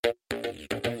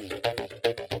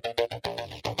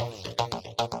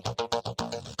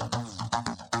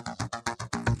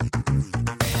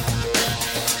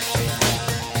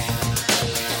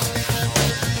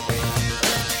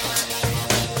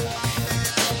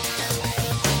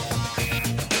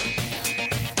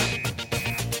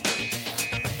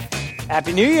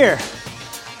Happy New Year.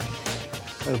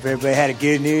 Hope everybody had a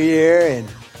good New Year and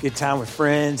good time with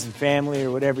friends and family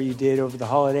or whatever you did over the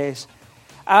holidays.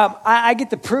 I get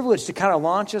the privilege to kind of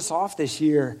launch us off this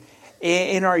year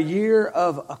in our year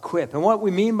of Equip. And what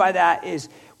we mean by that is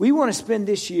we want to spend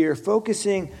this year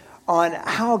focusing on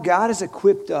how God has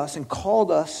equipped us and called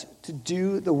us to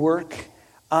do the work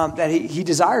that he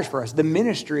desires for us, the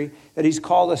ministry that he's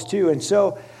called us to. And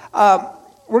so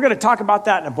we're going to talk about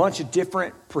that in a bunch of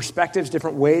different perspectives,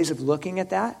 different ways of looking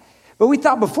at that. But we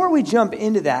thought before we jump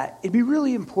into that, it'd be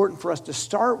really important for us to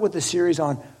start with a series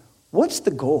on what's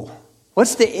the goal?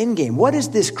 What's the end game? What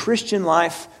is this Christian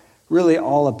life really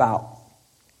all about?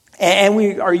 And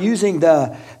we are using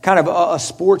the kind of a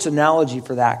sports analogy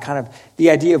for that, kind of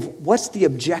the idea of what's the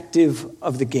objective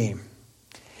of the game.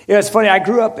 You know, it's funny, I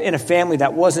grew up in a family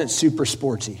that wasn't super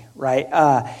sportsy, right?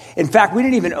 In fact, we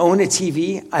didn't even own a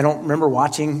TV. I don't remember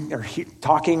watching or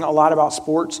talking a lot about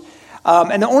sports.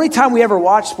 And the only time we ever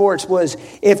watched sports was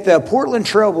if the Portland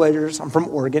Trailblazers, I'm from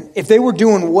Oregon, if they were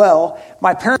doing well,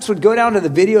 my parents would go down to the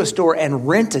video store and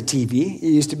rent a TV.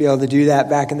 You used to be able to do that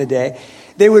back in the day.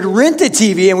 They would rent a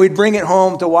TV and we'd bring it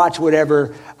home to watch whatever,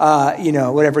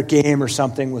 whatever game or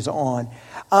something was on.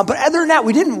 But other than that,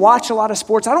 we didn't watch a lot of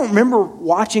sports. I don't remember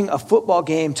watching a football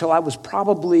game till I was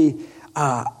probably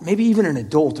maybe even an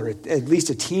adult or at least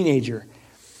a teenager.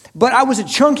 But I was a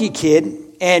chunky kid,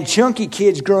 and chunky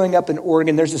kids growing up in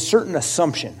Oregon, there's a certain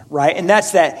assumption, right? And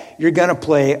that's that you're going to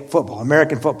play football,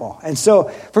 American football. And so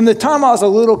from the time I was a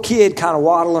little kid kind of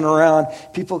waddling around,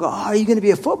 people go, oh, are you going to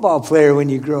be a football player when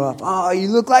you grow up? Oh, you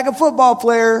look like a football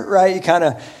player, right? You kind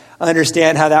of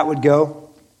understand how that would go.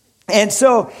 And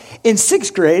so in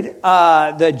sixth grade,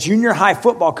 the junior high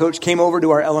football coach came over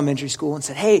to our elementary school and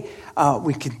said, hey,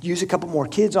 we could use a couple more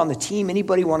kids on the team.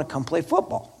 Anybody want to come play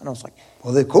football? And I was like,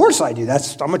 well, of course I do.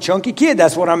 I'm a chunky kid.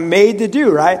 That's what I'm made to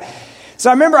do, right? So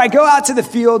I remember I go out to the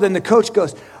field and the coach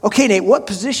goes, okay, Nate, what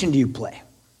position do you play?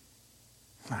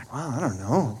 I'm like, well, I don't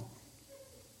know.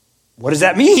 What does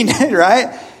that mean,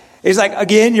 right? He's like,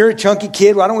 again, you're a chunky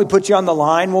kid. Why don't we put you on the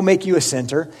line? We'll make you a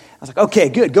center. I was like, okay,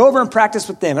 good. Go over and practice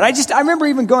with them. And I remember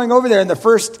even going over there in the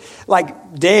first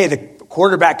day, the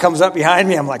quarterback comes up behind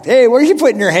me. I'm like, hey, where are you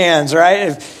putting your hands, right?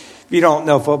 If you don't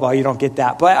know football, you don't get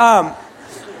that. But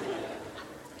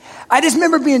I just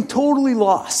remember being totally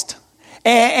lost.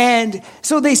 And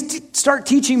so they start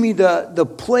teaching me the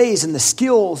plays and the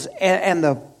skills and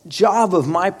the job of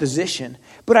my position.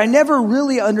 But I never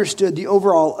really understood the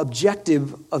overall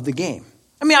objective of the game.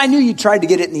 I mean, I knew you tried to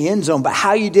get it in the end zone, but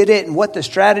how you did it and what the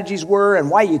strategies were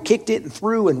and why you kicked it and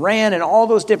threw and ran and all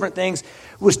those different things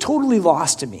was totally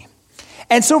lost to me.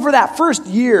 And so for that first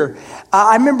year,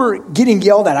 I remember getting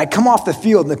yelled at. I'd come off the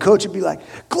field and the coach would be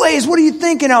like, Glaze, what are you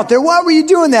thinking out there? Why were you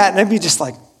doing that? And I'd be just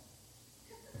like,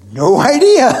 no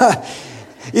idea.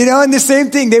 And the same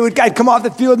thing, I'd come off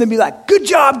the field and they'd be like, good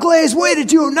job, Glaze, way to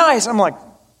do it, nice. I'm like,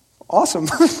 awesome.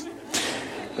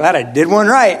 Glad I did one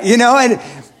right,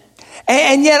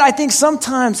 And yet I think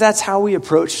sometimes that's how we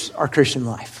approach our Christian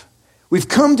life. We've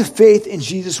come to faith in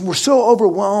Jesus, and we're so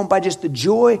overwhelmed by just the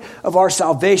joy of our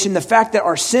salvation, the fact that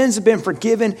our sins have been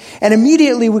forgiven, and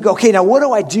immediately we go, okay, now what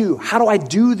do I do? How do I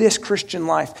do this Christian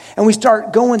life? And we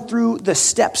start going through the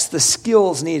steps, the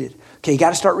skills needed. Okay, you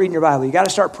got to start reading your Bible. You got to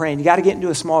start praying. You got to get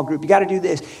into a small group. You got to do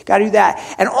this. You got to do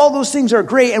that. And all those things are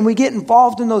great, and we get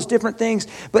involved in those different things.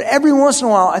 But every once in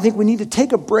a while, I think we need to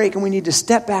take a break, and we need to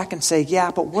step back and say, yeah,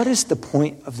 but what is the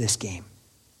point of this game?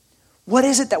 What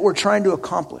is it that we're trying to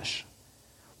accomplish?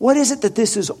 What is it that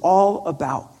this is all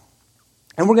about?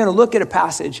 And we're going to look at a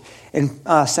passage in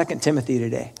 2 Timothy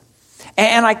today.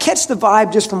 And I catch the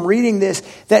vibe just from reading this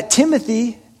that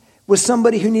Timothy was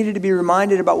somebody who needed to be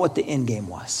reminded about what the end game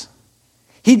was.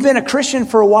 He'd been a Christian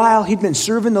for a while. He'd been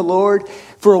serving the Lord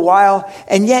for a while.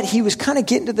 And yet he was kind of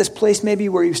getting to this place maybe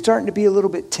where he was starting to be a little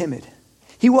bit timid.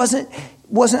 He wasn't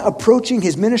approaching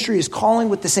his ministry, his calling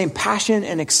with the same passion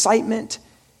and excitement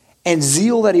and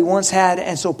zeal that he once had.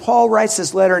 And so Paul writes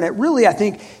this letter, and it really, I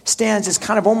think, stands as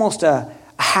kind of almost a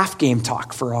half-game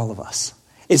talk for all of us.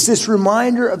 It's this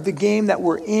reminder of the game that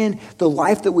we're in, the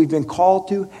life that we've been called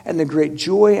to, and the great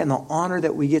joy and the honor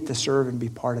that we get to serve and be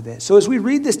part of it. So as we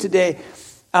read this today,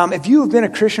 if you have been a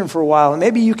Christian for a while, and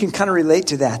maybe you can kind of relate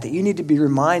to that you need to be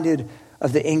reminded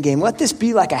of the end game, let this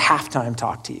be like a halftime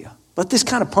talk to you. Let this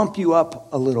kind of pump you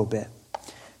up a little bit.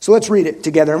 So let's read it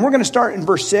together. And we're going to start in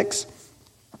verse 6.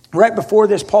 Right before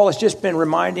this, Paul has just been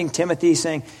reminding Timothy,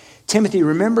 saying, Timothy,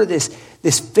 remember this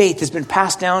faith has been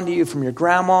passed down to you from your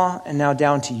grandma and now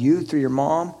down to you through your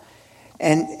mom.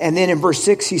 And then in verse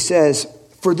 6, he says,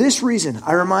 For this reason,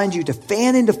 I remind you to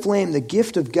fan into flame the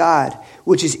gift of God,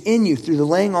 which is in you through the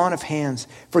laying on of hands.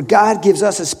 For God gives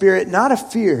us a spirit not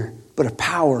of fear, but of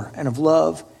power and of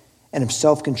love and of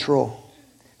self-control.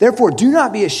 Therefore, do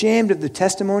not be ashamed of the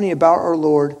testimony about our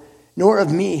Lord, nor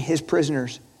of me, his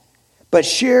prisoners, but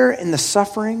share in the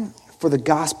suffering for the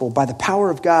gospel by the power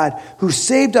of God, who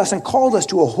saved us and called us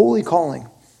to a holy calling,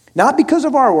 not because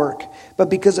of our work, but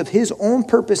because of his own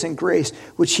purpose and grace,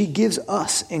 which he gives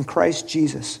us in Christ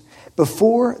Jesus,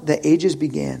 before the ages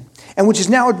began, and which has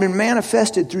now been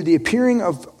manifested through the appearing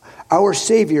of our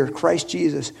Savior, Christ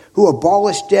Jesus, who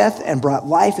abolished death and brought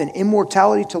life and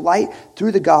immortality to light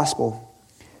through the gospel,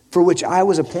 for which I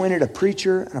was appointed a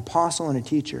preacher, an apostle, and a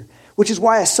teacher, which is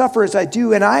why I suffer as I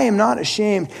do, and I am not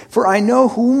ashamed, for I know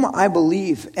whom I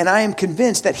believe, and I am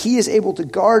convinced that he is able to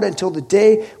guard until the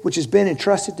day which has been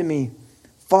entrusted to me.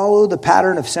 Follow the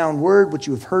pattern of sound word which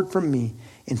you have heard from me,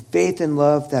 in faith and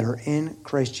love that are in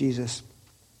Christ Jesus.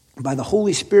 By the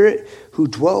Holy Spirit who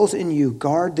dwells in you,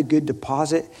 guard the good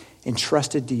deposit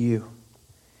entrusted to you.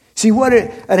 See, what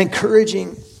an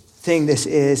encouraging thing this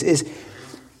is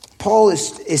Paul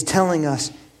is telling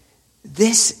us,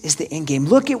 this is the end game.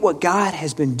 Look at what God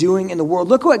has been doing in the world.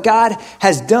 Look what God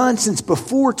has done since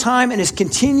before time and is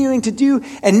continuing to do.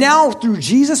 And now through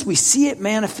Jesus, we see it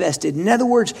manifested. In other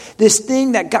words, this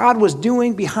thing that God was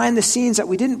doing behind the scenes that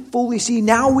we didn't fully see,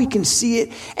 now we can see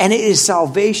it. And it is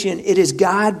salvation. It is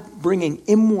God bringing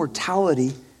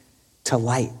immortality to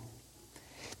light.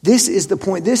 This is the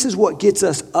point. This is what gets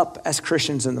us up as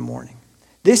Christians in the morning.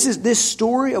 This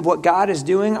story of what God is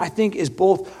doing, I think, is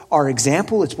both our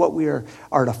example. It's what we are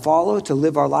to follow, to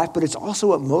live our life, but it's also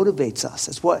what motivates us.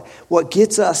 It's what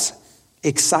gets us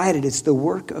excited. It's the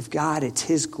work of God. It's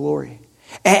his glory.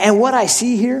 And what I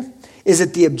see here is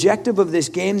that the objective of this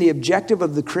game, the objective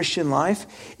of the Christian life,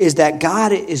 is that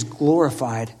God is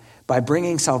glorified by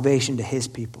bringing salvation to his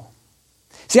people.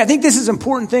 See, I think this is an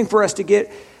important thing for us to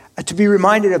be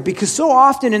reminded of, because so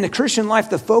often in the Christian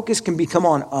life, the focus can become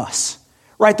on us.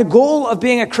 Right? The goal of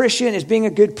being a Christian is being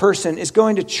a good person, is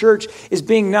going to church, is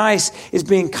being nice, is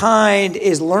being kind,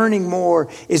 is learning more,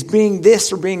 is being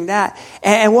this or being that.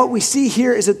 And what we see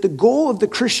here is that the goal of the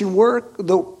Christian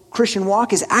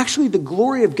walk is actually the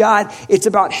glory of God. It's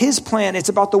about his plan. It's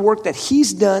about the work that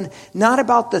he's done, not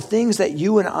about the things that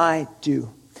you and I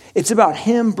do. It's about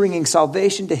him bringing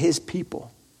salvation to his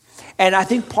people. And I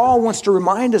think Paul wants to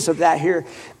remind us of that here,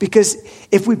 because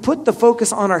if we put the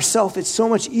focus on ourselves, it's so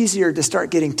much easier to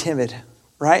start getting timid,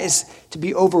 right? It's to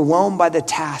be overwhelmed by the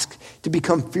task, to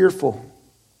become fearful.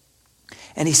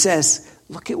 And he says,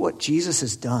 look at what Jesus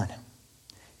has done.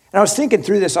 And I was thinking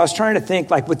through this. I was trying to think,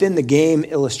 like, within the game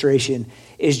illustration,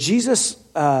 is Jesus,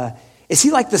 is he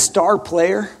like the star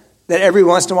player that every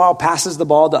once in a while passes the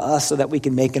ball to us so that we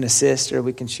can make an assist or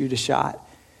we can shoot a shot?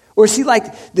 Or is he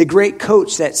like the great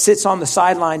coach that sits on the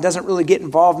sideline, doesn't really get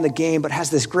involved in the game, but has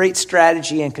this great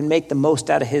strategy and can make the most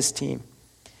out of his team?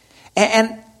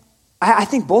 And I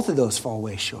think both of those fall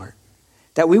way short.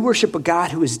 That we worship a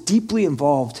God who is deeply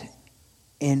involved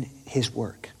in his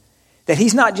work. That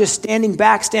he's not just standing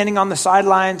back, standing on the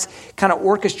sidelines, kind of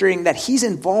orchestrating, that he's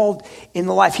involved in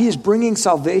the life. He is bringing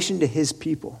salvation to his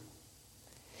people.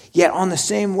 Yet on the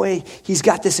same way, he's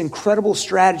got this incredible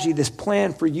strategy, this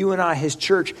plan for you and I, his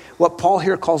church, what Paul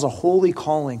here calls a holy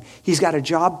calling. He's got a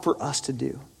job for us to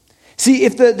do. See,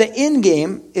 if the end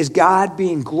game is God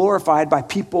being glorified by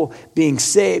people being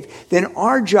saved, then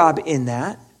our job in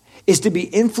that is to be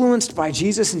influenced by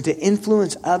Jesus and to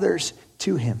influence others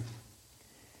to him.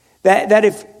 That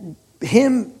if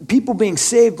people being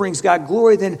saved brings God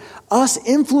glory, then us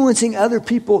influencing other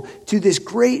people to this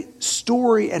great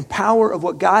story and power of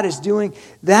what God is doing,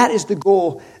 that is the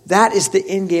goal. That is the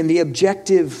end game, the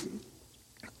objective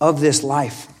of this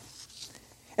life.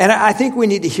 And I think we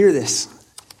need to hear this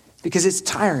because it's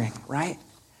tiring, right?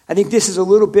 I think this is a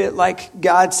little bit like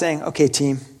God saying, okay,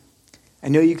 team, I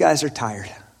know you guys are tired.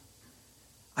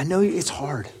 I know it's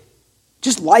hard.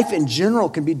 Just life in general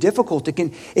can be difficult. It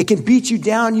can beat you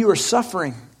down. You are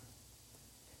suffering.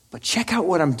 But check out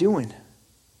what I'm doing.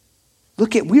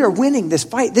 We are winning this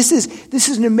fight. This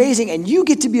is an amazing, and you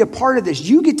get to be a part of this.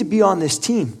 You get to be on this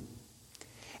team.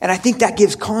 And I think that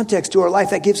gives context to our life.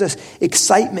 That gives us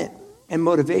excitement and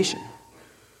motivation.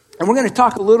 And we're going to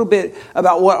talk a little bit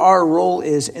about what our role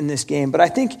is in this game. But I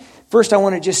think first I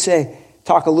want to just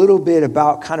talk a little bit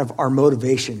about kind of our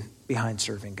motivation behind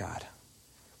serving God.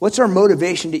 What's our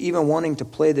motivation to even wanting to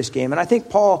play this game? And I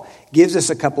think Paul gives us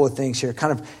a couple of things here,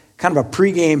 kind of a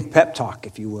pregame pep talk,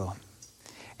 if you will.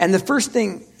 And the first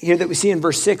thing here that we see in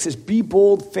verse 6 is be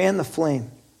bold, fan the flame.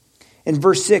 In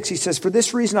verse 6, he says, "For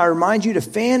this reason I remind you to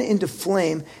fan into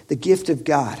flame the gift of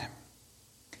God."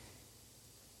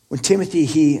 When Timothy,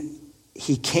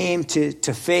 he came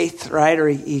to faith, right, or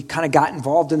he kind of got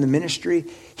involved in the ministry,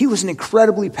 he was an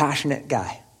incredibly passionate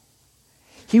guy.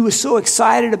 He was so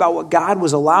excited about what God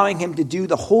was allowing him to do,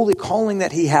 the holy calling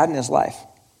that he had in his life.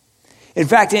 In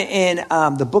fact, in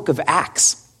the book of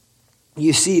Acts,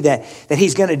 you see that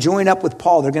he's going to join up with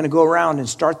Paul. They're going to go around and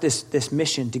start this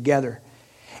mission together.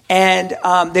 And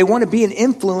they want to be an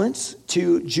influence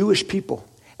to Jewish people.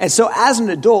 And so as an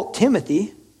adult,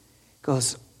 Timothy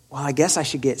goes, well, I guess I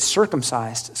should get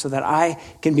circumcised so that I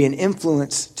can be an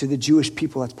influence to the Jewish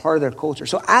people. That's part of their culture.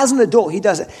 So as an adult, he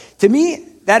does it. To me,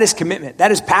 that is commitment.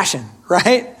 That is passion,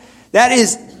 right? That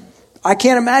is, I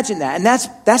can't imagine that. And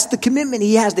that's the commitment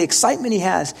he has, the excitement he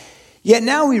has. Yet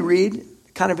now we read,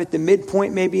 kind of at the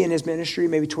midpoint maybe in his ministry,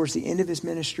 maybe towards the end of his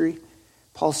ministry,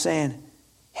 Paul's saying,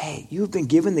 hey, you've been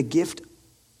given the gift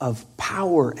of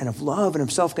power and of love and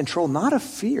of self-control, not of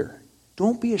fear.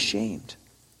 Don't be ashamed.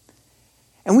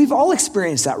 And we've all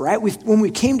experienced that, right? When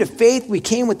we came to faith, we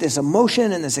came with this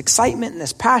emotion and this excitement and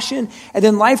this passion. And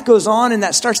then life goes on and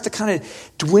that starts to kind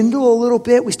of dwindle a little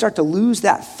bit. We start to lose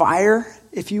that fire,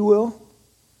 if you will.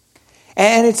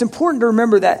 And it's important to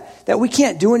remember that we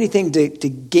can't do anything to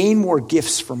gain more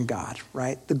gifts from God,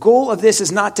 right? The goal of this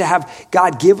is not to have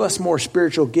God give us more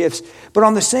spiritual gifts. But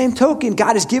on the same token,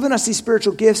 God has given us these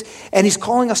spiritual gifts and he's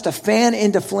calling us to fan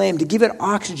into flame, to give it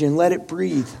oxygen, let it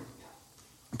breathe.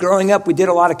 Growing up, we did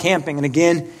a lot of camping. And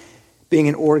again, being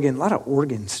in Oregon, a lot of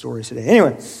Oregon stories today.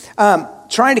 Anyway,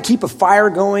 trying to keep a fire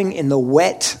going in the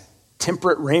wet,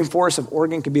 temperate rainforest of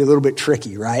Oregon can be a little bit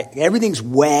tricky, right? Everything's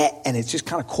wet and it's just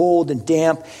kind of cold and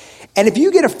damp. And if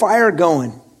you get a fire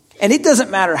going, and it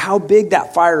doesn't matter how big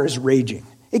that fire is raging,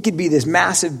 it could be this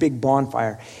massive big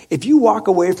bonfire. If you walk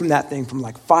away from that thing from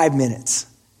like 5 minutes,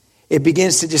 it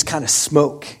begins to just kind of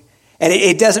smoke. And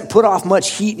it doesn't put off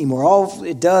much heat anymore. All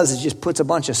it does is just puts a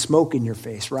bunch of smoke in your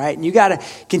face, right? And you got to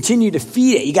continue to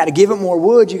feed it. You got to give it more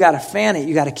wood. You got to fan it.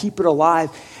 You got to keep it alive.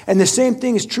 And the same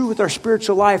thing is true with our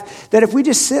spiritual life, that if we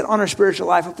just sit on our spiritual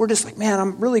life, if we're just like, man,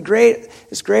 I'm really great.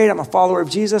 It's great. I'm a follower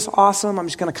of Jesus. Awesome. I'm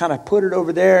just going to kind of put it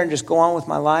over there and just go on with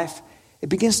my life. It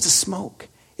begins to smoke.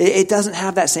 It doesn't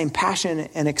have that same passion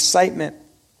and excitement.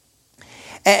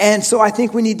 And so I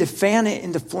think we need to fan it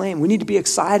into flame. We need to be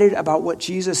excited about what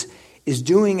Jesus is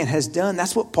doing and has done.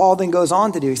 That's what Paul then goes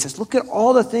on to do. He says, look at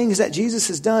all the things that Jesus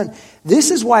has done. This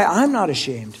is why I'm not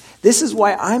ashamed. This is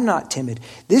why I'm not timid.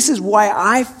 This is why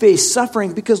I face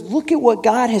suffering, because look at what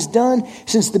God has done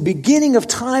since the beginning of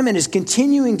time and is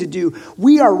continuing to do.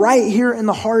 We are right here in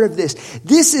the heart of this.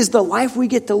 This is the life we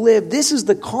get to live. This is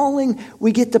the calling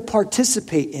we get to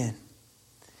participate in.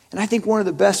 And I think one of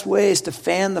the best ways to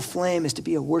fan the flame is to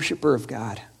be a worshiper of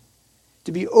God.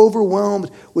 To be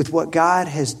overwhelmed with what God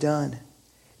has done.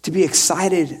 To be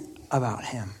excited about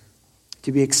him.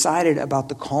 To be excited about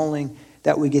the calling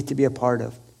that we get to be a part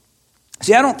of.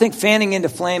 See, I don't think fanning into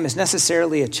flame is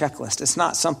necessarily a checklist. It's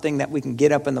not something that we can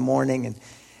get up in the morning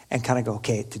and kind of go,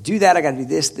 okay, to do that, I got to do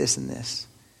this, this, and this.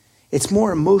 It's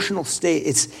more emotional state.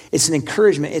 It's an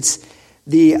encouragement. It's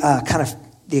the kind of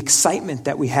the excitement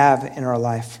that we have in our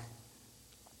life.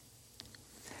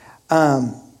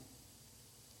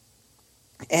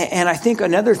 And I think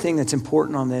another thing that's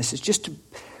important on this is just to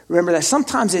remember that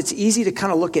sometimes it's easy to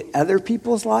kind of look at other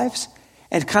people's lives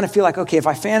and kind of feel like, okay, if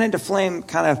I fan into flame,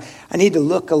 I need to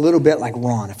look a little bit like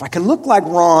Ron. If I can look like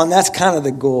Ron, that's kind of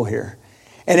the goal here.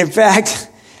 And in fact,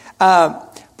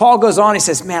 Paul goes on, he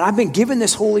says, man, I've been given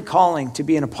this holy calling to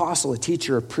be an apostle, a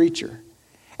teacher, a preacher.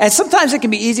 And sometimes it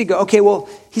can be easy to go, okay, well,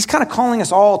 he's kind of calling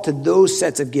us all to those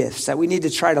sets of gifts that we need to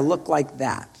try to look like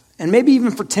that. And maybe even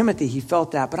for Timothy, he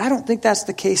felt that. But I don't think that's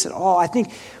the case at all. I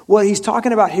think what he's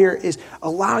talking about here is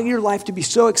allow your life to be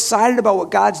so excited about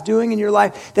what God's doing in your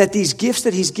life that these gifts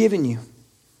that he's given you,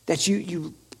 that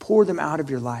you pour them out of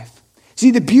your life.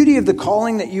 See, the beauty of the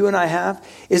calling that you and I have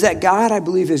is that God, I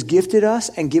believe, has gifted us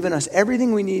and given us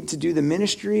everything we need to do the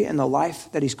ministry and the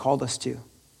life that he's called us to.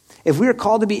 If we are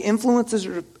called to be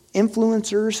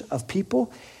influencers of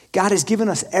people, God has given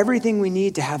us everything we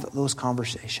need to have those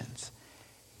conversations.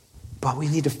 But we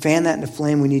need to fan that into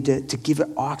flame. We need to give it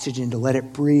oxygen, to let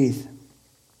it breathe.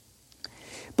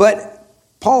 But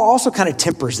Paul also kind of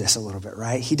tempers this a little bit,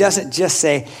 right? He doesn't just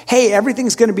say, hey,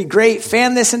 everything's going to be great.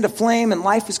 Fan this into flame and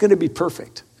life is going to be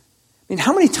perfect. I mean,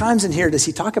 how many times in here does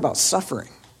he talk about suffering?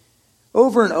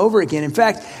 Over and over again. In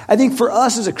fact, I think for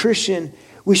us as a Christian,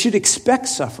 we should expect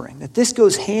suffering. That this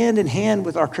goes hand in hand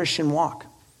with our Christian walk.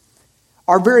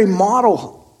 Our very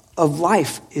model of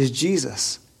life is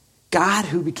Jesus. God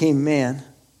who became man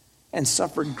and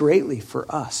suffered greatly for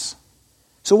us.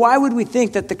 So why would we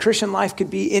think that the Christian life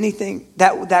could be anything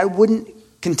that wouldn't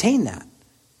contain that?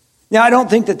 Now, I don't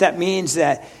think that means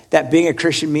that being a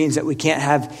Christian means that we can't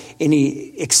have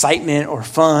any excitement or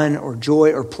fun or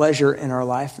joy or pleasure in our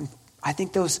life. And I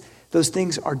think those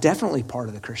things are definitely part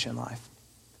of the Christian life.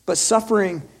 But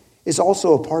suffering is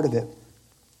also a part of it.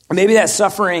 Maybe that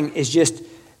suffering is just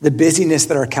the busyness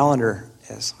that our calendar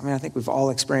is. I think we've all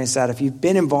experienced that. If you've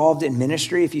been involved in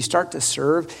ministry, if you start to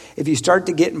serve, if you start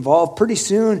to get involved, pretty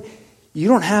soon you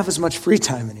don't have as much free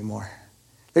time anymore.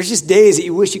 There's just days that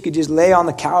you wish you could just lay on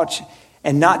the couch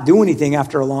and not do anything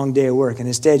after a long day of work. And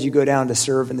instead you go down to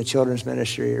serve in the children's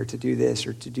ministry or to do this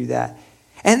or to do that.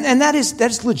 And that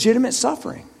is legitimate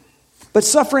suffering. But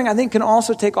suffering, I think, can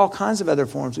also take all kinds of other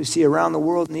forms. We see around the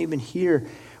world and even here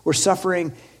where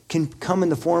suffering can come in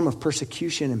the form of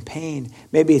persecution and pain.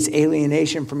 Maybe it's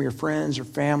alienation from your friends or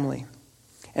family.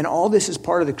 And all this is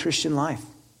part of the Christian life.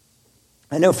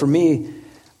 I know for me,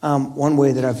 one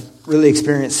way that I've really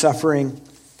experienced suffering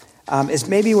is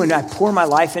maybe when I pour my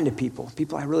life into people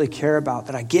I really care about,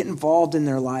 that I get involved in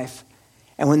their life.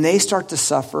 And when they start to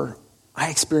suffer,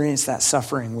 I experience that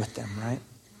suffering with them, right?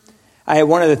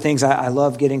 One of the things I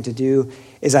love getting to do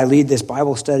is I lead this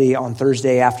Bible study on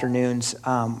Thursday afternoons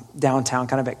downtown,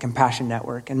 kind of at Compassion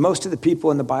Network. And most of the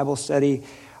people in the Bible study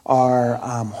are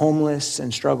homeless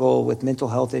and struggle with mental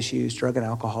health issues, drug and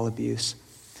alcohol abuse.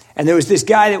 And there was this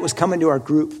guy that was coming to our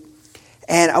group.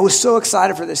 And I was so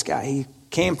excited for this guy. He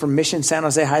came from Mission San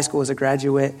Jose High School as a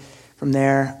graduate from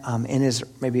there in his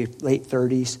maybe late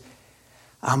 30s.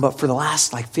 But for the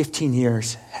last 15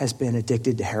 years has been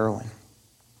addicted to heroin.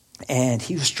 And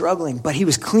he was struggling, but he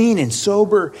was clean and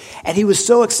sober. And he was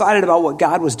so excited about what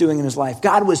God was doing in his life.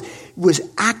 God was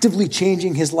actively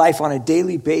changing his life on a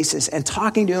daily basis. And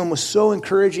talking to him was so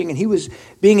encouraging. And he was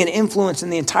being an influence in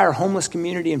the entire homeless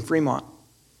community in Fremont.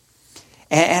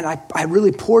 And I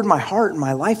really poured my heart and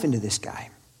my life into this guy.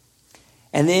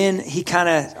 And then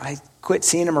I quit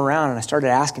seeing him around. And I started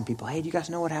asking people, hey, do you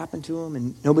guys know what happened to him?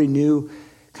 And nobody knew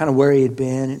kind of where he had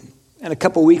been. And a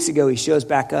couple weeks ago, he shows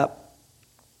back up.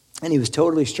 And he was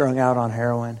totally strung out on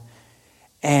heroin.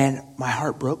 And my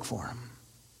heart broke for him.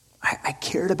 I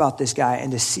cared about this guy.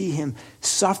 And to see him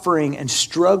suffering and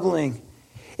struggling,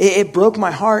 it broke my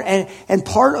heart. And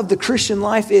part of the Christian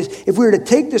life is, if we were to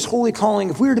take this holy calling,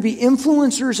 if we were to be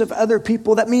influencers of other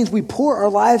people, that means we pour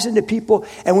our lives into people.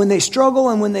 And when they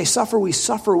struggle and when they suffer, we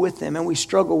suffer with them and we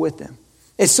struggle with them.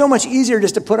 It's so much easier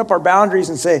just to put up our boundaries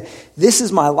and say, this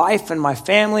is my life and my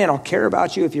family, and I'll care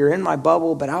about you if you're in my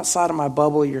bubble, but outside of my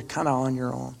bubble, you're kind of on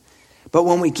your own. But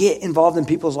when we get involved in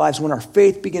people's lives, when our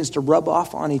faith begins to rub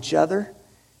off on each other,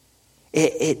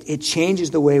 it changes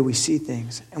the way we see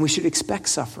things, and we should expect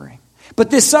suffering. But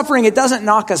this suffering, it doesn't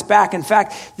knock us back. In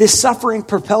fact, this suffering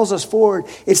propels us forward.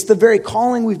 It's the very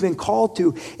calling we've been called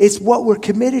to. It's what we're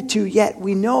committed to, yet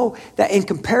we know that in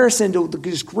comparison to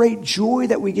this great joy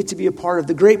that we get to be a part of,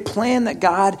 the great plan that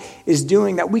God is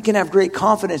doing, that we can have great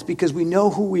confidence because we know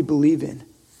who we believe in.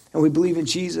 And we believe in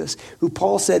Jesus, who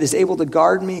Paul said is able to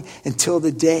guard me until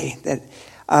the day that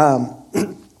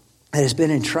has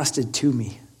been entrusted to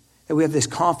me. That we have this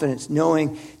confidence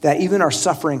knowing that even our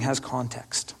suffering has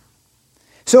context.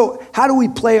 So how do we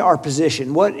play our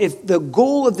position? What if the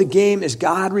goal of the game is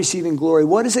God receiving glory?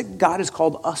 What is it God has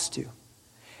called us to?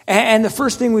 And the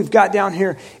first thing we've got down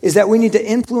here is that we need to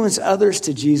influence others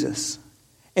to Jesus.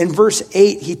 In verse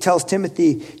 8, he tells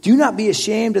Timothy, do not be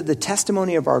ashamed of the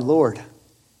testimony of our Lord.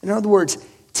 In other words,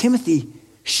 Timothy,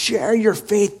 share your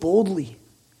faith boldly.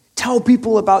 Tell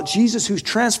people about Jesus who's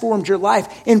transformed your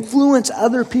life. Influence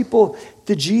other people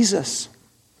to Jesus.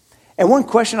 And one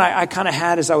question I kind of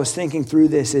had as I was thinking through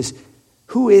this is,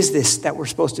 who is this that we're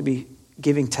supposed to be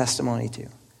giving testimony to?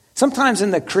 Sometimes in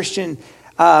the Christian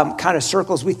kind of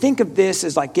circles, we think of this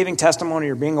as like giving testimony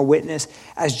or being a witness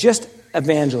as just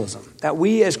evangelism. That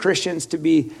we as Christians to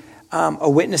be a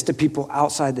witness to people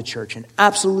outside the church. And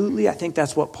absolutely, I think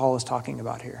that's what Paul is talking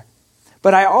about here.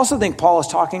 But I also think Paul is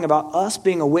talking about us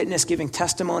being a witness, giving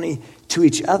testimony to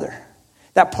each other.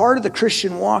 That part of the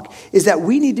Christian walk is that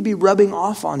we need to be rubbing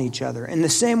off on each other. In the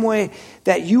same way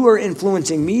that you are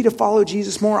influencing me to follow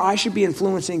Jesus more, I should be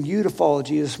influencing you to follow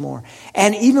Jesus more.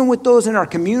 And even with those in our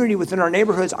community, within our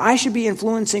neighborhoods, I should be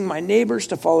influencing my neighbors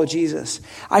to follow Jesus.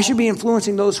 I should be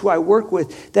influencing those who I work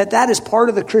with. That is part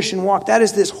of the Christian walk. That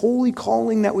is this holy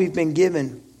calling that we've been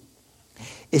given,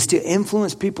 is to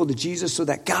influence people to Jesus so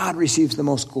that God receives the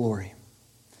most glory.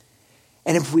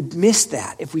 And if we miss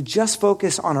that, if we just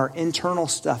focus on our internal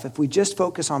stuff, if we just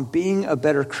focus on being a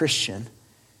better Christian,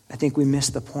 I think we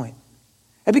miss the point.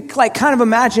 It'd be like kind of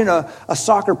imagine a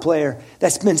soccer player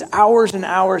that spends hours and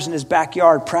hours in his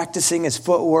backyard practicing his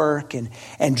footwork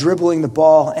and dribbling the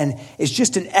ball and is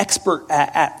just an expert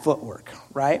at footwork,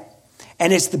 right?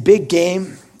 And it's the big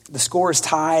game. The score is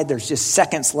tied. There's just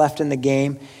seconds left in the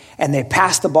game. And they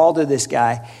pass the ball to this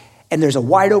guy. And there's a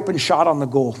wide open shot on the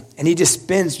goal. And he just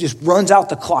runs out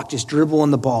the clock, just dribbling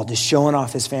the ball, just showing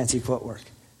off his fancy footwork.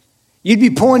 You'd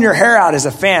be pulling your hair out as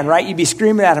a fan, right? You'd be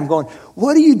screaming at him going,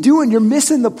 what are you doing? You're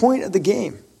missing the point of the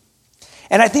game.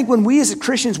 And I think when we as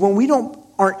Christians, when we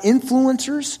aren't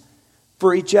influencers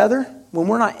for each other, when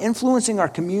we're not influencing our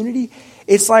community,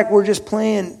 it's like we're just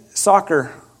playing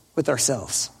soccer with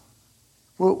ourselves.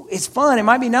 Well, it's fun. It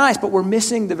might be nice, but we're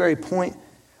missing the very point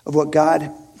of what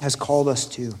God has called us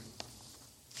to.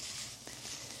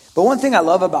 But one thing I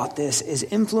love about this is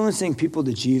influencing people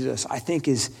to Jesus, I think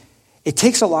it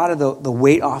takes a lot of the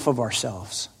weight off of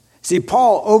ourselves. See,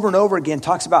 Paul over and over again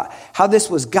talks about how this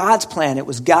was God's plan. It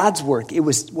was God's work. It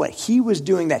was what he was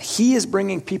doing, that he is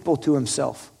bringing people to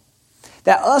himself.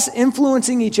 That us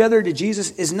influencing each other to Jesus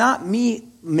is not me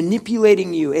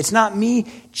manipulating you. It's not me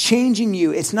changing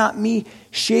you. It's not me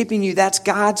shaping you. That's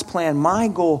God's plan. My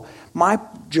goal, my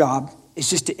job is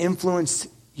just to influence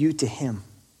you to him.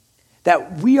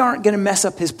 That we aren't going to mess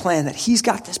up his plan, that he's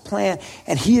got this plan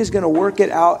and he is going to work it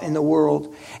out in the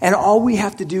world. And all we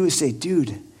have to do is say,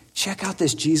 dude, check out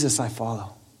this Jesus I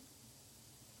follow.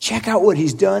 Check out what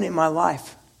he's done in my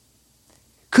life.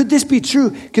 Could this be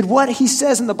true? Could what he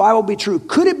says in the Bible be true?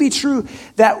 Could it be true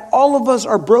that all of us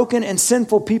are broken and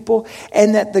sinful people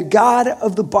and that the God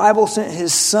of the Bible sent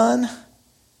his son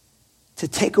to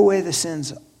take away the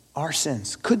sins, our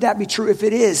sins? Could that be true? If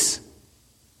it is,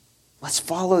 let's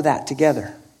follow that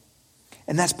together.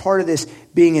 And that's part of this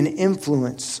being an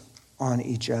influence on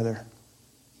each other.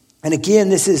 And again,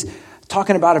 this is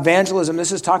talking about evangelism.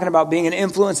 This is talking about being an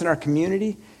influence in our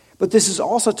community. But this is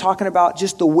also talking about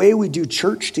just the way we do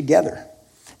church together.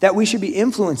 That we should be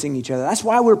influencing each other. That's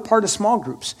why we're part of small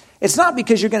groups. It's not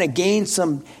because you're going to gain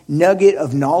some nugget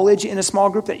of knowledge in a small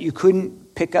group that you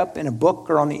couldn't pick up in a book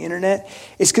or on the internet.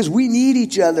 It's because we need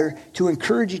each other to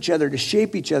encourage each other, to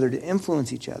shape each other, to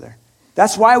influence each other.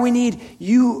 That's why we need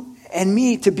you and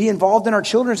me to be involved in our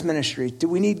children's ministry.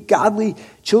 We need godly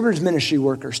children's ministry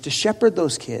workers to shepherd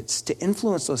those kids, to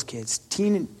influence those kids,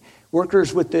 teen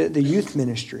workers with the youth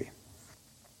ministry.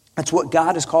 That's what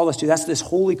God has called us to. That's this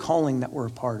holy calling that we're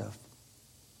a part of.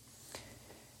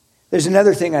 There's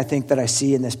another thing I think that I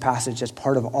see in this passage as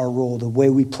part of our role, the way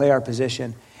we play our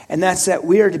position, and that's that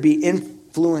we are to be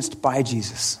influenced by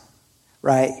Jesus.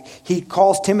 Right? He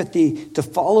calls Timothy to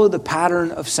follow the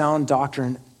pattern of sound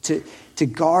doctrine, to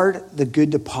guard the good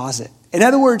deposit. In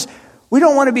other words, we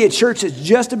don't want to be a church that's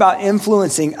just about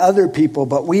influencing other people,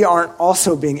 but we aren't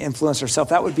also being influenced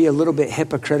ourselves. That would be a little bit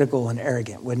hypocritical and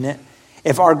arrogant, wouldn't it?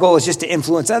 If our goal is just to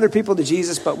influence other people to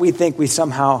Jesus, but we think we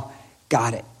somehow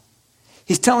got it.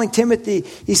 He's telling Timothy,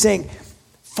 he's saying,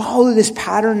 follow this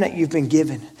pattern that you've been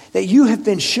given. That you have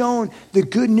been shown the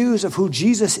good news of who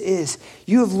Jesus is.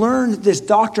 You have learned this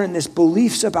doctrine, this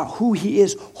beliefs about who he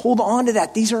is. Hold on to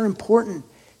that. These are important.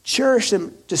 Cherish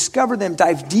them, discover them,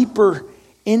 dive deeper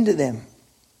into them.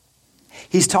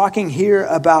 He's talking here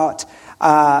about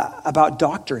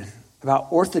doctrine, about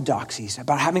orthodoxies,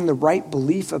 about having the right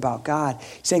belief about God.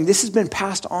 He's saying this has been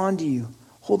passed on to you.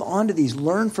 Hold on to these.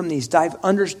 Learn from these.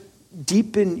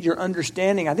 Deepen your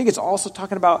understanding. I think it's also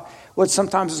talking about what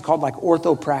sometimes is called like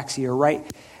orthopraxy, or right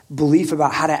belief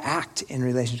about how to act in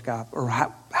relationship to God, or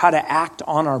how to act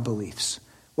on our beliefs.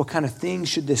 What kind of things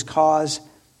should this cause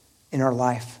in our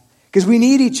life? Because we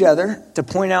need each other to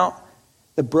point out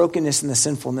the brokenness and the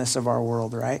sinfulness of our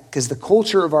world, right? Because the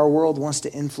culture of our world wants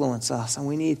to influence us, and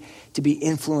we need to be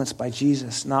influenced by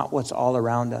Jesus, not what's all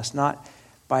around us, not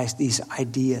by these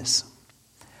ideas.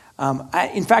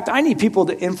 In fact, I need people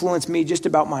to influence me just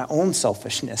about my own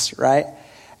selfishness, right?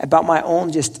 About my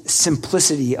own just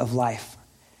simplicity of life.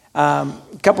 A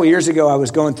couple of years ago, I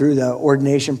was going through the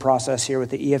ordination process here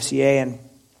with the EFCA, and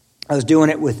I was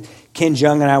doing it with Ken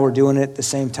Jung, and I were doing it at the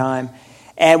same time.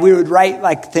 And we would write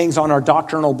like things on our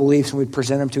doctrinal beliefs, and we'd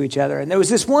present them to each other. And there was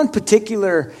this one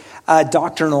particular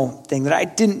doctrinal thing that I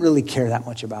didn't really care that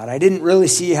much about. I didn't really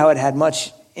see how it had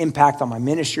much impact on my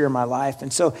ministry or my life.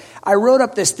 And so I wrote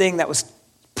up this thing that was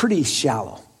pretty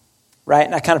shallow, right?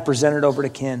 And I kind of presented it over to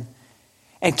Ken.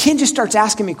 And Ken just starts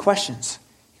asking me questions.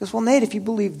 He goes, well, Nate, if you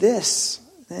believe this,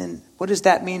 then what does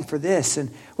that mean for this? And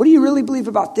what do you really believe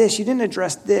about this? You didn't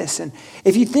address this. And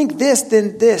if you think this,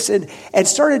 then this. And it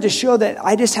started to show that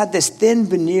I just had this thin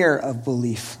veneer of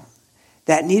belief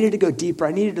that needed to go deeper.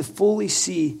 I needed to fully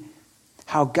see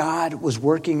how God was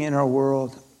working in our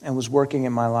world and was working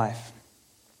in my life.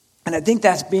 And I think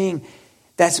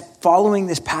that's following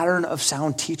this pattern of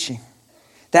sound teaching.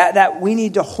 That we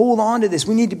need to hold on to this.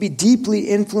 We need to be deeply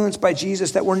influenced by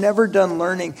Jesus, that we're never done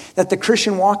learning, that the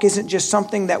Christian walk isn't just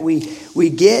something that we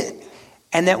get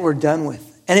and that we're done with.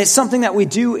 And it's something that we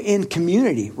do in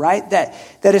community, right? That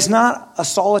it's not a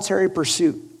solitary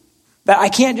pursuit. That I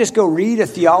can't just go read a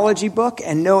theology book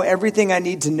and know everything I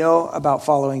need to know about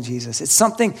following Jesus. It's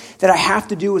something that I have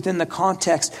to do within the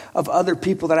context of other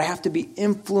people, that I have to be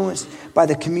influenced by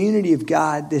the community of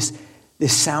God, this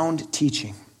sound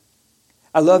teaching.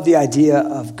 I love the idea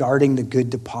of guarding the good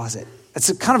deposit.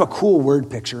 It's kind of a cool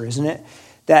word picture, isn't it?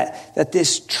 That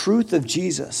this truth of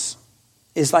Jesus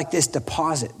is like this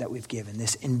deposit that we've given,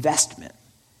 this investment.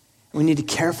 We need to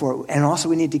care for it, and also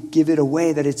we need to give it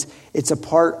away, that it's a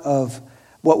part of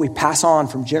what we pass on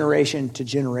from generation to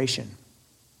generation.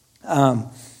 A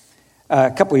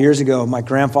couple of years ago, my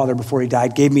grandfather, before he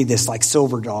died, gave me this like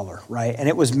silver dollar, right? And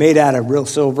it was made out of real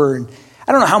silver, and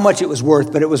I don't know how much it was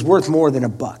worth, but it was worth more than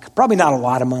 $1. Probably not a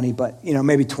lot of money, but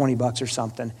maybe $20 or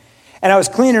something. And I was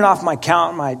cleaning off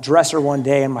my dresser one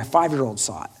day, and my 5-year-old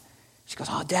saw it. She goes,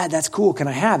 "Oh, Dad, that's cool. Can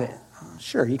I have it?" "Oh,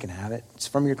 sure, you can have it. It's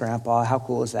from your grandpa. How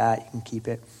cool is that? You can keep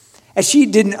it." And she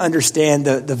didn't understand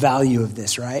the value of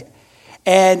this, right?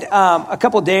 And a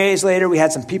couple of days later, we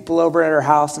had some people over at our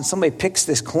house, and somebody picks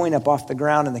this coin up off the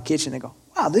ground in the kitchen. They go,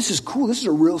 "Wow, this is cool. This is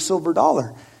a real silver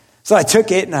dollar." So I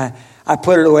took it, and I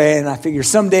put it away, and I figure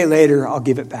someday later I'll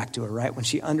give it back to her, right, when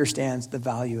she understands the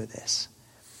value of this.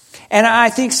 And I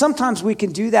think sometimes we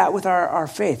can do that with our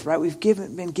faith, right? We've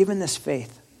been given this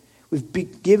faith. We've been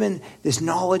given this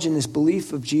knowledge and this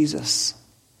belief of Jesus.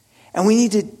 And we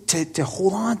need to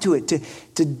hold on to it,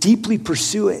 to deeply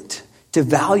pursue it, to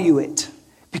value it,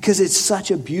 because it's such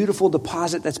a beautiful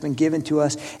deposit that's been given to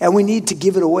us. And we need to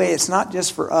give it away. It's not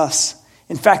just for us.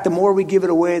 In fact, the more we give it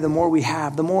away, the more we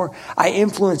have. The more I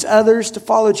influence others to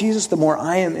follow Jesus, the more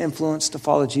I am influenced to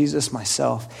follow Jesus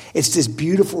myself. It's this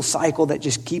beautiful cycle that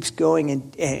just keeps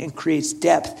going and creates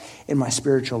depth in my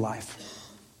spiritual life.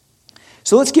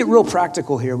 So let's get real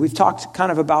practical here. We've talked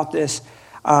kind of about this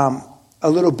a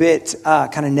little bit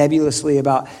kind of nebulously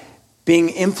about being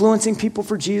influencing people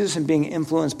for Jesus and being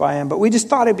influenced by him. But we just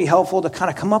thought it'd be helpful to kind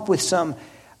of come up with some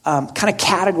kind of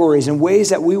categories and ways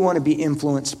that we want to be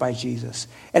influenced by Jesus.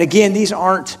 And again, these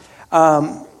aren't,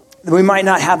 we might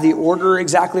not have the order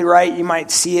exactly right. You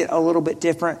might see it a little bit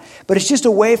different. But it's just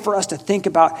a way for us to think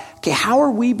about, okay, how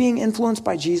are we being influenced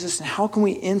by Jesus, and how can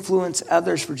we influence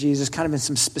others for Jesus kind of in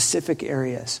some specific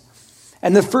areas?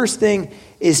 And the first thing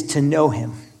is to know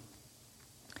him.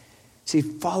 See,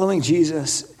 following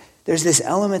Jesus, there's this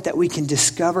element that we can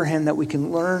discover him, that we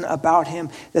can learn about him,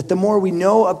 that the more we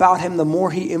know about him, the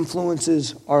more he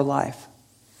influences our life.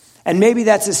 And maybe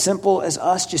that's as simple as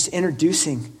us just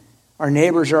introducing our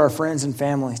neighbors or our friends and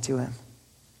family to him.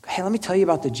 Hey, let me tell you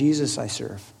about the Jesus I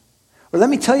serve. Or let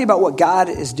me tell you about what God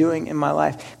is doing in my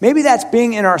life. Maybe that's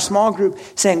being in our small group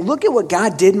saying, look at what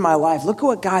God did in my life. Look at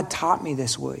what God taught me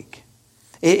this week.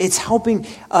 It's helping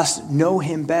us know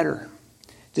him better,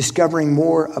 discovering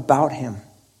more about him.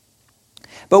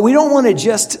 But we don't want to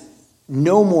just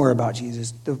know more about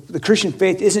Jesus. The Christian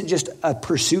faith isn't just a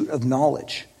pursuit of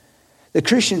knowledge. The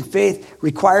Christian faith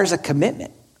requires a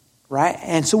commitment, right?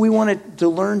 And so we wanted to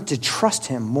learn to trust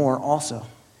him more also.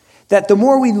 That the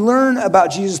more we learn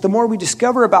about Jesus, the more we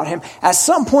discover about him, at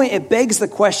some point it begs the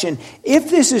question, if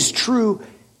this is true,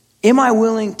 am I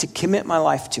willing to commit my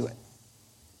life to it?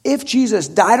 If Jesus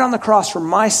died on the cross for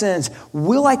my sins,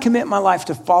 will I commit my life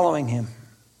to following him?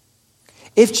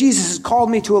 If Jesus has called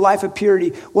me to a life of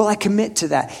purity, will I commit to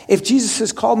that? If Jesus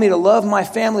has called me to love my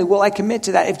family, will I commit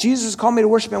to that? If Jesus has called me to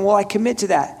worship him, will I commit to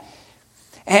that?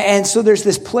 And so there's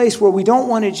this place where we don't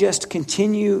want to just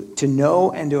continue to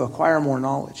know and to acquire more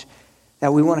knowledge,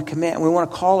 that we want to commit, and we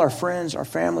want to call our friends, our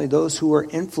family, those who are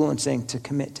influencing, to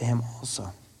commit to him also.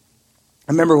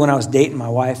 I remember when I was dating my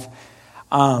wife,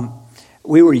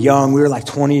 we were young, we were like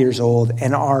 20 years old,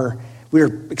 and we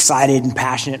were excited and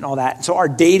passionate and all that. So our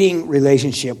dating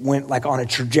relationship went like on a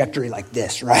trajectory like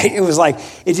this, right? It was like,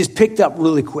 it just picked up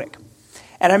really quick.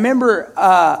 And I remember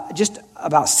just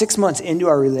about 6 months into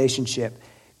our relationship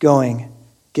going,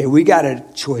 okay, we got a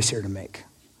choice here to make.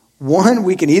 One,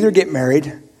 we can either get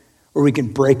married or we can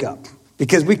break up,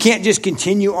 because we can't just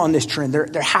continue on this trend.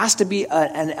 There has to be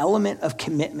an element of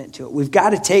commitment to it. We've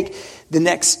got to take the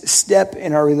next step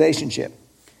in our relationship.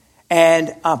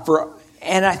 And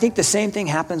I think the same thing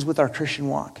happens with our Christian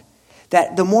walk.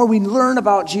 That the more we learn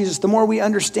about Jesus, the more we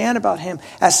understand about him,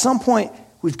 at some point,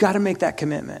 we've got to make that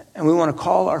commitment. And we want to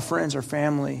call our friends, our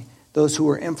family, those who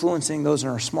are influencing, those in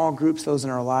our small groups, those in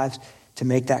our lives, to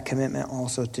make that commitment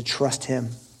also, to trust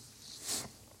him.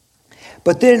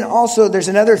 But then also there's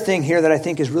another thing here that I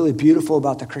think is really beautiful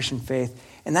about the Christian faith,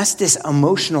 and that's this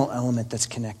emotional element that's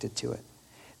connected to it.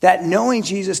 That knowing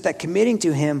Jesus, that committing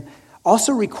to him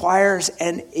also requires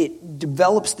and it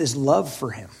develops this love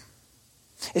for him.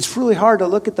 It's really hard to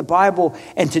look at the Bible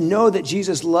and to know that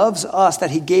Jesus loves us,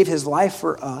 that he gave his life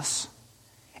for us,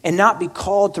 and not be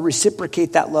called to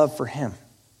reciprocate that love for him.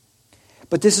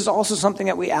 But this is also something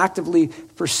that we actively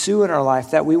pursue in our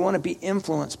life, that we want to be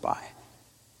influenced by.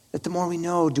 That the more we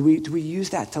know, do we use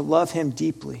that to love him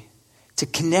deeply, to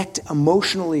connect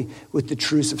emotionally with the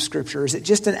truths of Scripture? Is it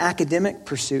just an academic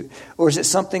pursuit? Or is it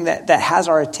something that has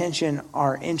our attention,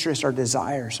 our interests, our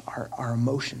desires, our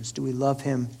emotions? Do we love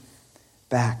him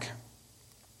back?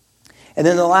 And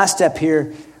then the last step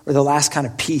here, or the last kind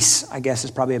of piece, I guess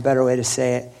is probably a better way to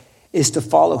say it, is to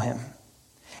follow him.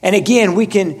 And again, we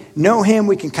can know him,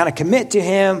 we can kind of commit to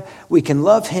him, we can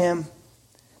love him,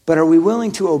 but are we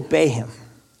willing to obey him?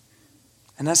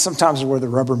 And that's sometimes where the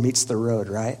rubber meets the road,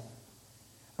 right?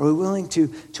 Are we willing to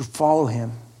follow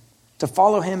him? To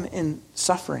follow him in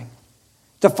suffering?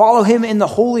 To follow him in the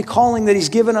holy calling that he's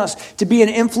given us to be an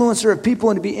influencer of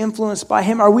people and to be influenced by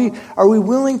him? Are we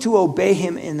willing to obey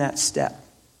him in that step?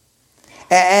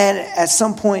 And at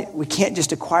some point, we can't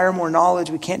just acquire more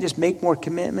knowledge. We can't just make more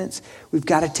commitments. We've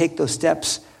got to take those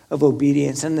steps of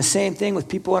obedience. And the same thing with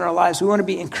people in our lives. We want to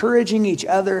be encouraging each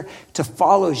other to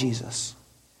follow Jesus.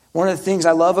 One of the things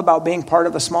I love about being part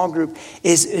of a small group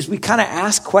is we kind of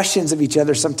ask questions of each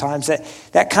other sometimes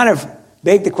that kind of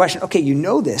beg the question, okay, you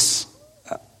know this.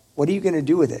 What are you going to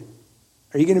do with it?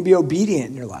 Are you going to be obedient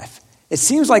in your life? It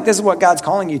seems like this is what God's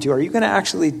calling you to. Are you going to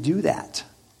actually do that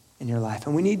in your life?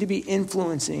 And we need to be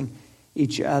influencing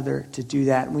each other to do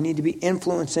that. And we need to be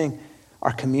influencing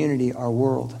our community, our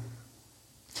world.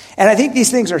 And I think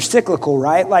these things are cyclical,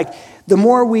 right? Like the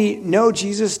more we know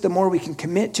Jesus, the more we can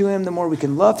commit to him, the more we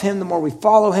can love him, the more we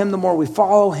follow him, the more we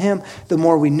follow him, the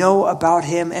more we know about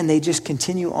him. And they just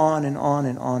continue on and on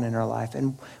and on in our life.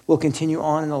 And will continue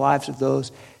on in the lives of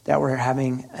those that we're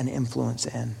having an influence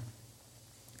in.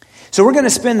 So we're going to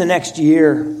spend the next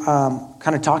year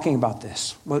kind of talking about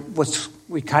this. What's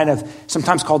we kind of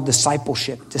sometimes call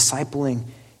discipleship, discipling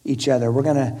each other. We're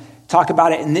going to talk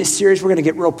about it in this series. We're going to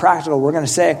get real practical. We're going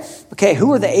to say, okay,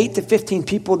 who are the 8 to 15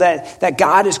 people that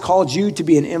God has called you to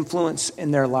be an influence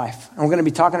in their life? And we're going to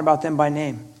be talking about them by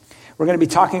name. We're going to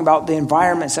be talking about the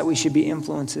environments that we should be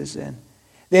influences in.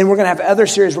 Then we're going to have other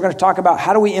series. We're going to talk about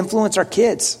how do we influence our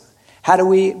kids? How do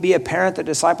we be a parent that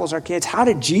disciples our kids? How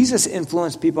did Jesus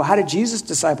influence people? How did Jesus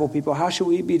disciple people? How should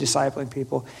we be discipling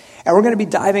people? And we're going to be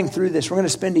diving through this. We're going to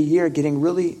spend a year getting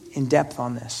really in depth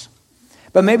on this.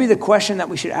 But maybe the question that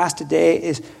we should ask today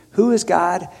is, who is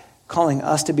God calling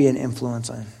us to be an influence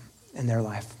in their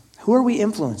life? Who are we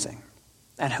influencing?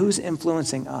 And who's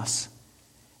influencing us?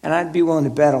 And I'd be willing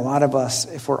to bet a lot of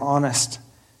us, if we're honest,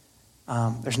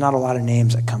 there's not a lot of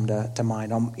names that come to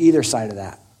mind on either side of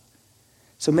that.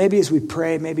 So maybe as we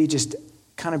pray, maybe just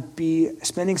kind of be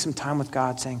spending some time with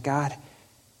God saying, God,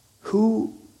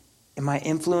 who am I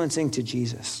influencing to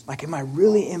Jesus? Like, am I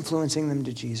really influencing them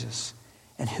to Jesus?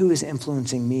 And who is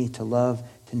influencing me to love,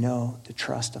 to know, to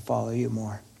trust, to follow you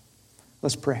more?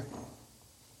 Let's pray.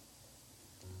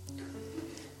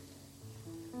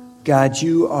 God,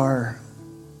 you are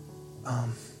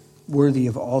worthy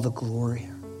of all the glory.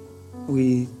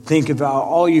 We think about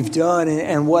all you've done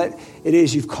and what it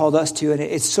is you've called us to, and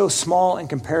it's so small in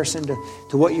comparison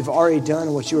to what you've already done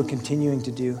and what you are continuing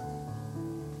to do.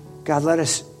 God, let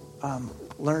us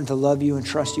learn to love you and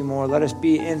trust you more. Let us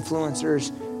be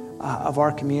influencers of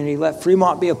our community. Let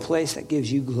Fremont be a place that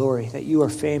gives you glory, that you are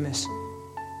famous,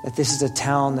 that this is a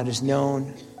town that is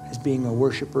known as being a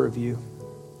worshiper of you.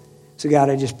 So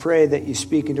God, I just pray that you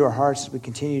speak into our hearts as we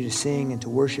continue to sing and to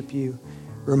worship you.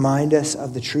 Remind us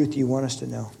of the truth you want us to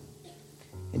know.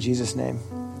 In Jesus' name,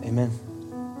 amen.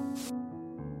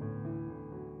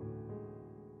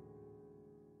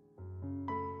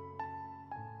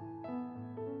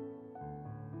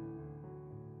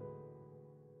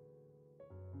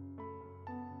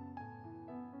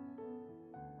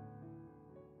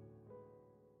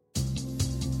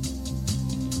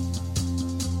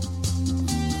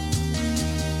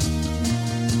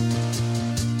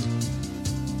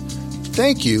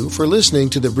 Thank you for listening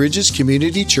to the Bridges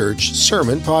Community Church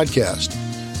Sermon Podcast.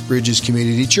 Bridges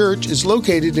Community Church is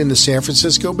located in the San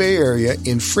Francisco Bay Area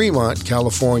in Fremont,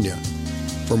 California.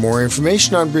 For more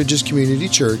information on Bridges Community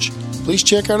Church, please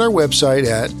check out our website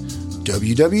at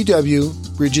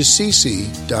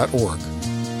www.bridgescc.org.